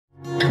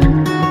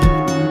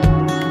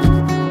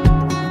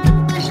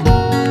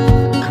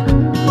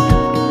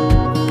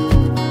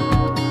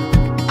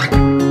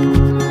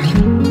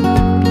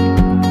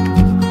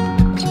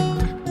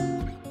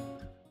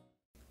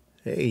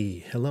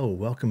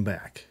Welcome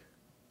back.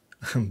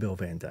 I'm Bill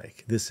Van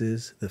Dyke. This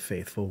is The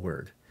Faithful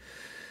Word.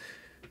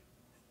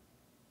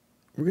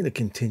 We're going to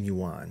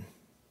continue on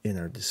in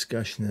our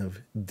discussion of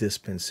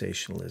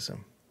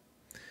dispensationalism.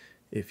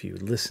 If you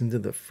listen to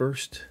the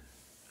first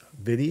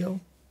video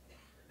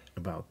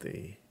about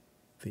the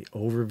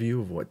overview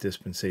of what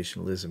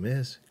dispensationalism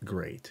is,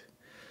 great.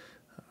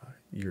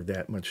 You're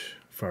that much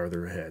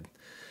farther ahead.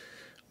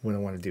 What I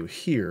want to do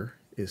here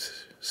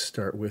is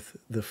start with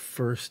the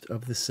first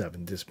of the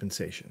 7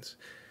 dispensations,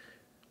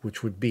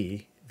 which would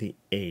be the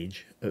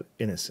Age of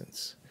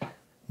Innocence.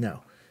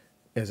 Now,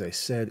 as I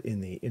said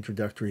in the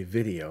introductory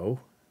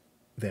video,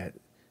 that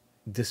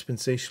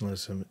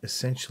dispensationalism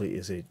essentially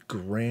is a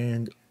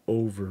grand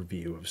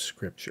overview of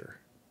Scripture.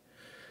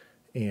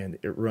 And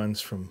it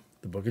runs from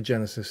the book of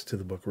Genesis to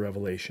the book of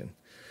Revelation.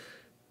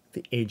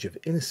 The Age of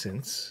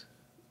Innocence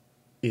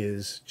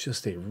is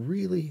just a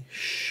really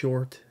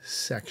short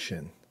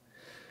section,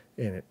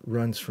 and it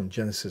runs from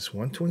Genesis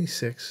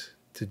 1:26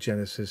 to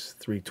Genesis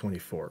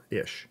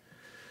 3:24-ish.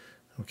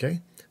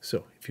 Okay,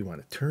 so if you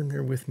want to turn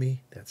there with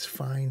me, that's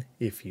fine.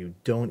 If you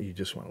don't, you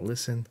just want to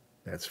listen,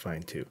 that's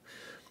fine too.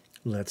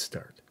 Let's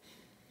start.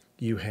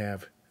 You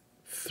have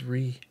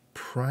 3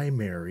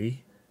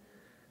 primary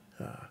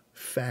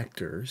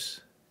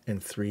factors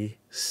and 3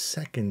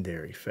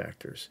 secondary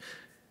factors.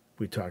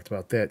 We talked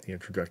about that in the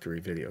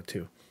introductory video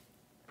too.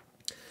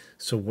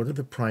 So what are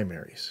the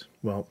primaries?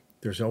 Well,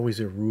 there's always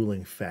a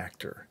ruling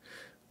factor.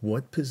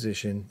 What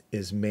position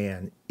is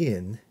man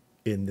in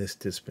this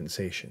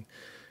dispensation?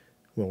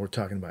 Well, we're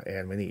talking about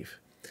Adam and Eve.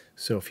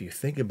 So if you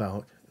think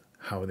about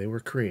how they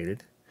were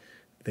created,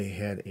 they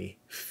had a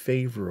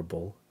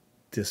favorable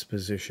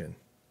disposition.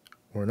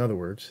 Or in other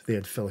words, they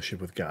had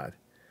fellowship with God.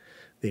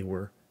 They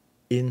were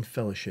in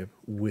fellowship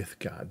with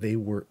God. They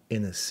were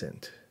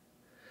innocent,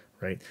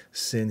 right?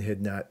 Sin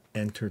had not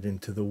entered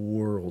into the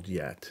world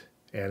yet.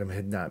 Adam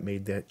had not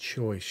made that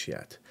choice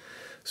yet.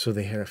 So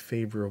they had a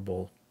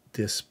favorable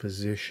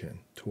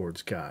disposition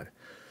towards God.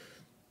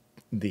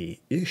 The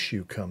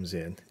issue comes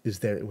in is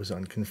that it was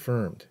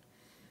unconfirmed.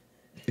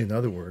 In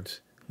other words,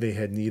 they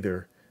had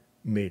neither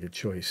made a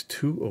choice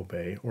to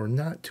obey or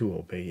not to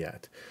obey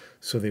yet.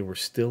 So they were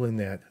still in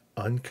that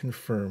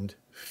unconfirmed,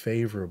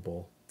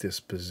 favorable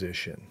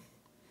disposition.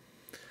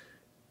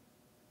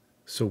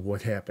 So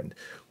what happened?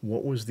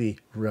 What was the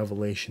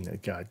revelation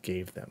that God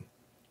gave them?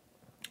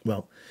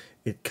 Well,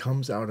 it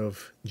comes out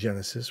of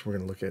Genesis. We're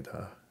going to look at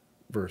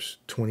verse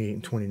 28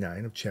 and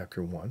 29 of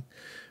chapter 1,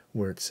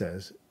 where it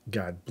says,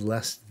 God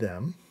blessed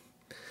them,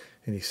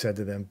 and he said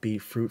to them, be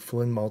fruitful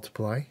and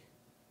multiply,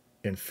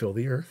 and fill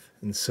the earth,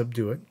 and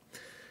subdue it.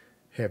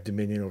 Have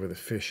dominion over the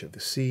fish of the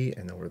sea,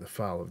 and over the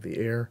fowl of the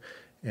air,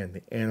 and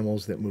the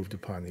animals that moved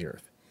upon the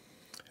earth.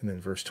 And then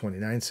verse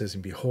 29 says,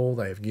 and behold,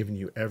 I have given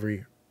you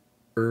every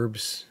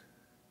herb's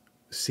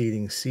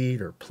seeding seed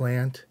or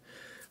plant,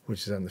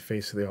 which is on the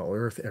face of the all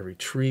earth, every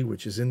tree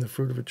which is in the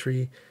fruit of a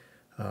tree,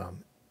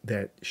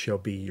 that shall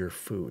be your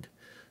food.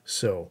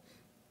 So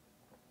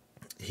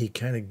he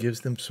kind of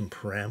gives them some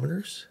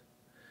parameters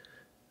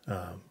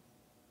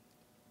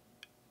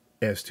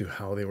as to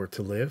how they were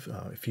to live.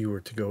 If you were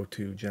to go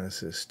to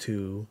Genesis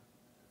 2,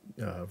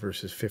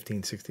 verses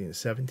 15, 16, and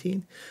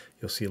 17,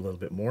 you'll see a little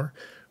bit more,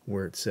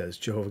 where it says,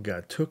 Jehovah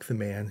God took the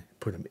man,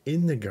 put him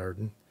in the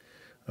Garden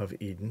of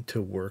Eden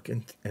to work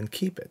and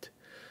keep it.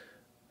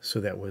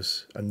 So that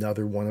was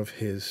another one of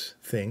his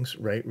things,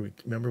 right?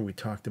 Remember we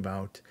talked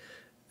about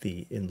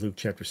in Luke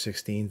chapter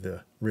 16,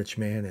 the rich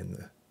man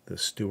and the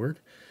steward.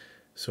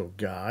 So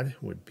God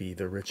would be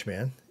the rich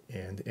man,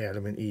 and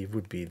Adam and Eve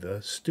would be the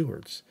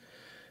stewards.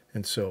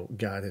 And so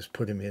God has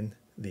put him in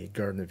the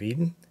Garden of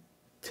Eden,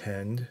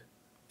 tend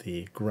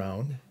the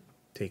ground,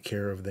 take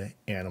care of the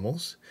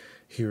animals.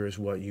 Here is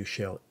what you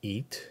shall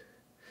eat.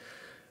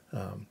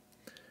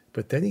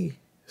 But then he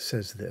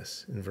says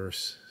this in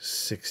verse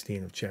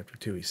 16 of chapter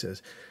 2. He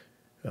says,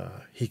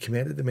 he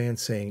commanded the man,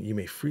 saying, you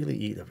may freely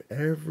eat of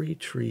every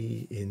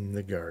tree in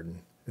the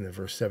garden. And then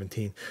verse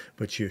 17,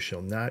 but you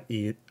shall not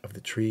eat of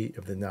the tree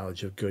of the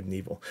knowledge of good and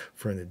evil,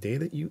 for in the day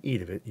that you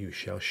eat of it, you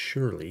shall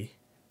surely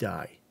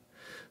die.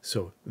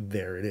 So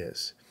there it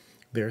is.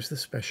 There's the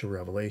special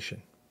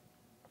revelation.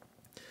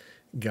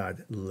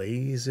 God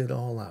lays it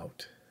all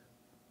out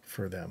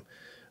for them.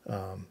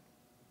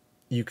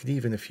 You could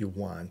even, if you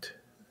want,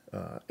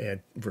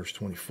 add verse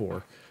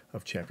 24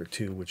 of chapter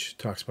 2, which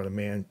talks about a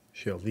man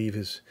shall leave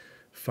his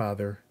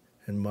father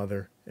and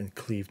mother and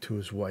cleave to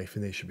his wife,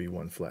 and they shall be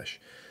one flesh.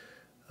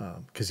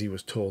 Because he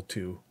was told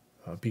to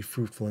be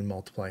fruitful and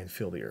multiply and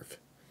fill the earth,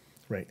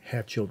 right?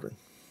 Have children.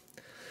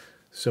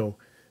 So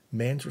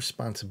man's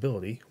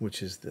responsibility,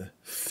 which is the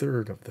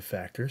third of the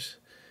factors,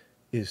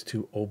 is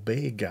to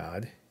obey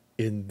God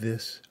in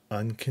this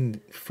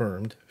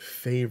unconfirmed,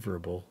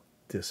 favorable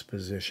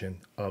disposition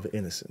of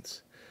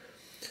innocence.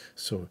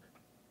 So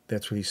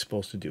that's what he's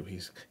supposed to do.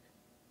 He's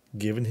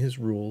given his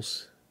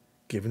rules,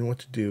 given what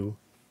to do.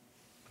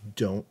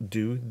 Don't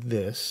do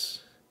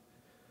this.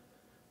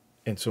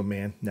 And so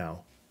man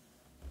now,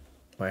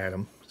 by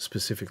Adam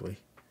specifically,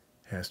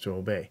 has to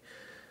obey.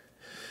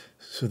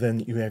 So then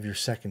you have your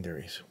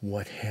secondaries.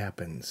 What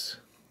happens?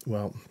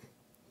 Well,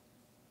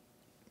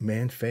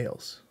 man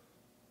fails,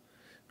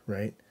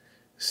 right?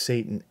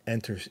 Satan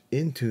enters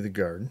into the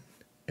garden,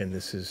 and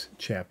this is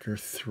chapter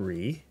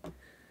 3.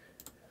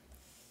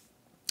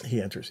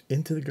 He enters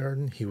into the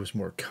garden. He was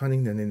more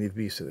cunning than any of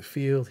the beasts of the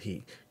field.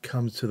 He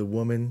comes to the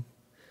woman,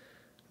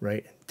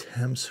 right, and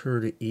tempts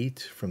her to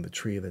eat from the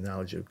tree of the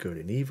knowledge of good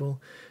and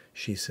evil.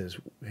 She says,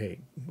 hey,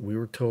 we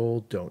were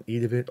told don't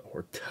eat of it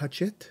or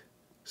touch it.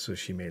 So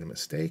she made a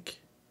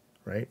mistake,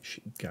 right?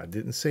 God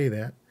didn't say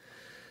that.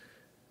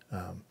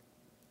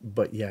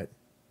 But yet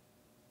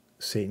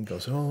Satan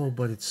goes, oh,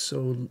 but it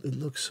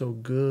looks so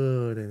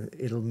good, and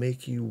it'll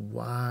make you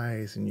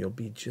wise, and you'll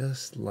be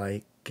just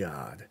like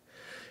God.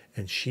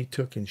 And she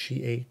took and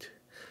she ate,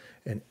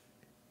 and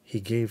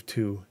she gave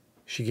to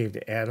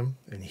Adam,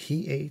 and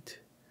he ate,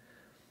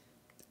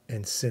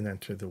 and sin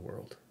entered the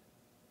world.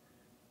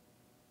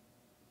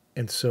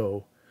 And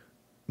so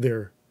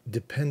their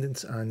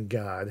dependence on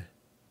God,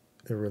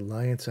 their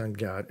reliance on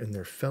God, and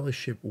their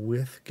fellowship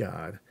with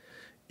God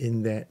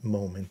in that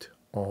moment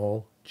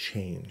all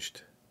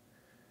changed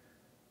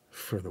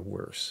for the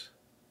worse,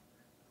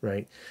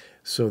 right?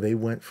 So they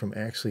went from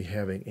actually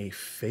having a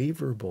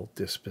favorable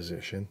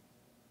disposition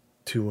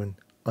to an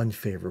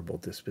unfavorable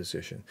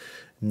disposition.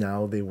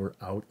 Now they were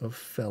out of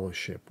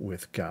fellowship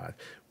with God.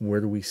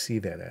 Where do we see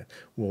that at?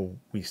 Well,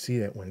 we see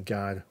that when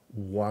God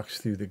walks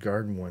through the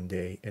garden one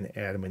day and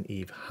Adam and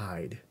Eve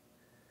hide.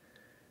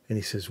 And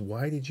he says,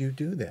 why did you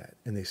do that?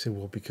 And they said,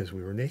 well, because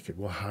we were naked.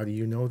 Well, how do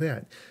you know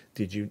that?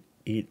 Did you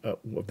eat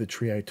of the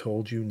tree I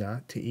told you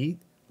not to eat?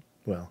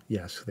 Well,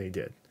 yes, they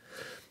did.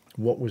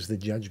 What was the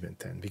judgment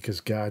then? Because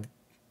God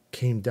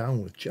came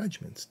down with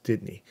judgments,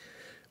 didn't he?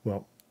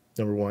 Well,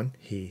 number one,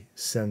 he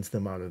sends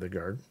them out of the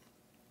garden.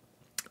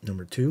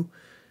 Number two,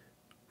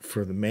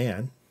 for the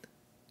man,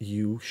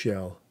 you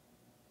shall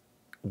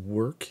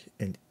work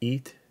and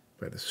eat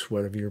by the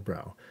sweat of your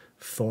brow.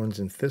 Thorns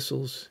and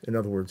thistles. In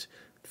other words,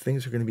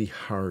 things are going to be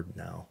hard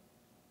now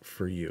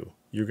for you.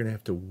 You're going to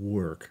have to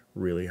work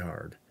really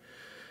hard.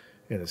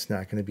 And it's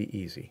not going to be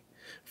easy.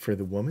 For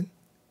the woman,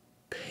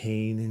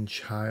 pain in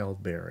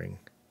childbearing,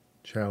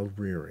 child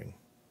rearing,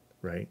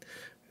 right?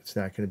 It's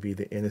not going to be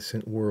the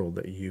innocent world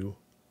that you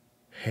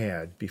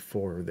had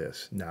before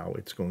this. Now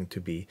it's going to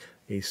be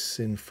a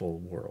sinful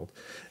world.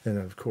 And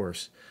of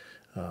course,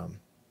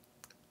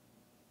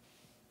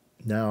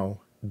 now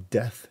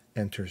death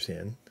enters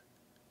in,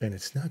 and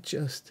it's not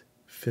just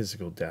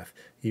physical death,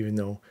 even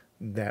though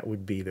that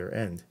would be their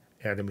end.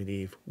 Adam and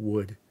Eve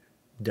would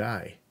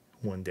die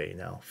one day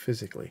now,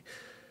 physically.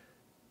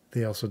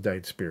 They also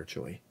died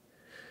spiritually.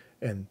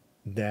 And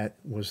that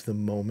was the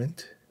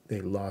moment they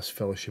lost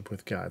fellowship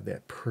with God,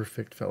 that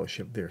perfect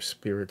fellowship. Their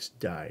spirits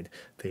died.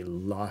 They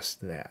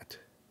lost that.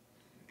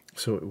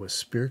 So it was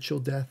spiritual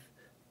death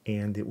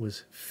and it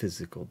was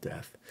physical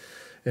death.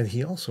 And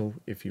he also,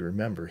 if you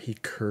remember, he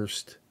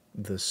cursed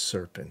the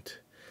serpent.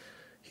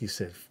 He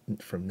said,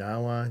 from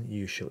now on,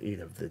 you shall eat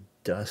of the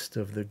dust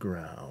of the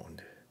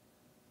ground.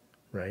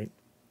 Right?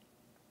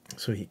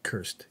 So he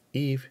cursed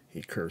Eve,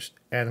 he cursed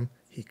Adam,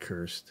 he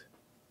cursed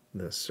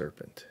the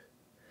serpent.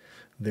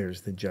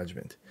 There's the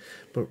judgment.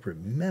 But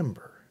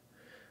remember,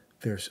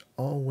 there's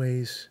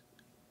always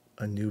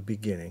a new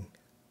beginning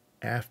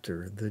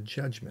after the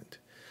judgment.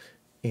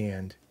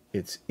 And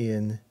it's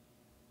in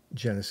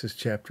Genesis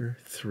chapter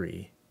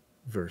 3,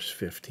 verse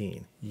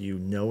 15. You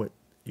know it.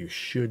 You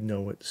should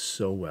know it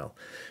so well,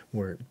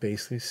 where it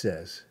basically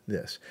says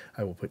this: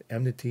 I will put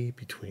enmity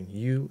between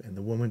you and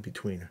the woman,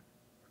 between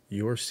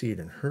your seed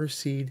and her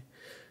seed.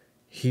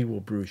 He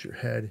will bruise your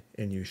head,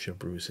 and you shall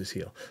bruise his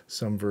heel.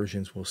 Some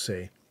versions will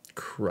say,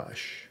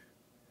 crush.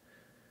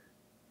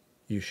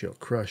 You shall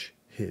crush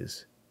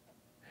his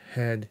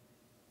head,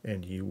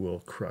 and you will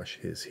crush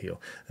his heel.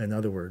 In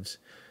other words,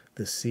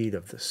 the seed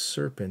of the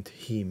serpent,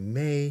 he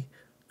may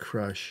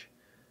crush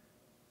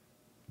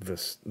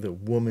the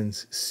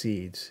woman's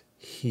seed's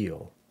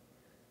heel,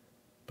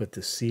 but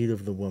the seed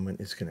of the woman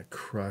is going to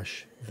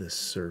crush the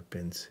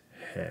serpent's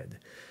head.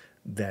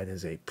 That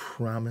is a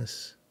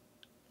promise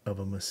of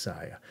a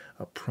Messiah,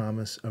 a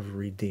promise of a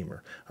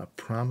Redeemer, a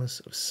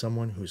promise of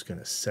someone who's going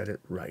to set it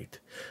right.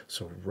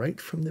 So right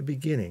from the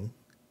beginning,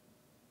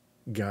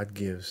 God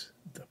gives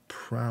the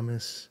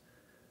promise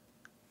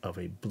of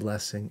a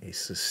blessing, a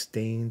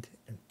sustained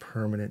and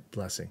permanent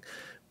blessing.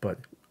 But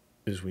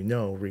as we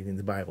know, reading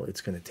the Bible,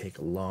 it's going to take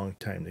a long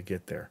time to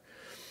get there.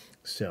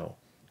 So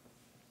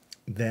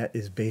that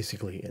is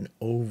basically an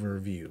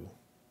overview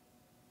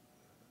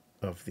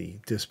of the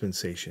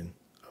dispensation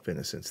of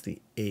innocence,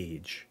 the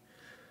age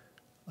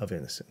of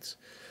innocence.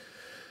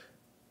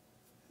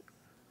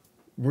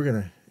 We're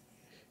going to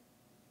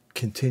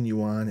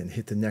continue on and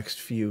hit the next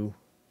few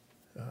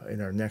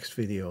in our next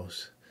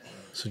videos.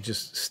 So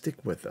just stick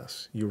with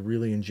us. You'll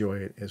really enjoy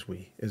it as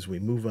we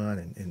move on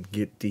and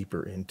get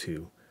deeper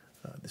into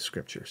the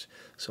scriptures.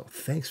 So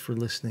thanks for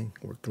listening.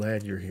 We're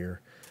glad you're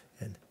here,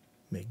 and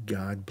may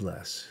God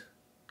bless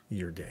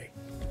your day.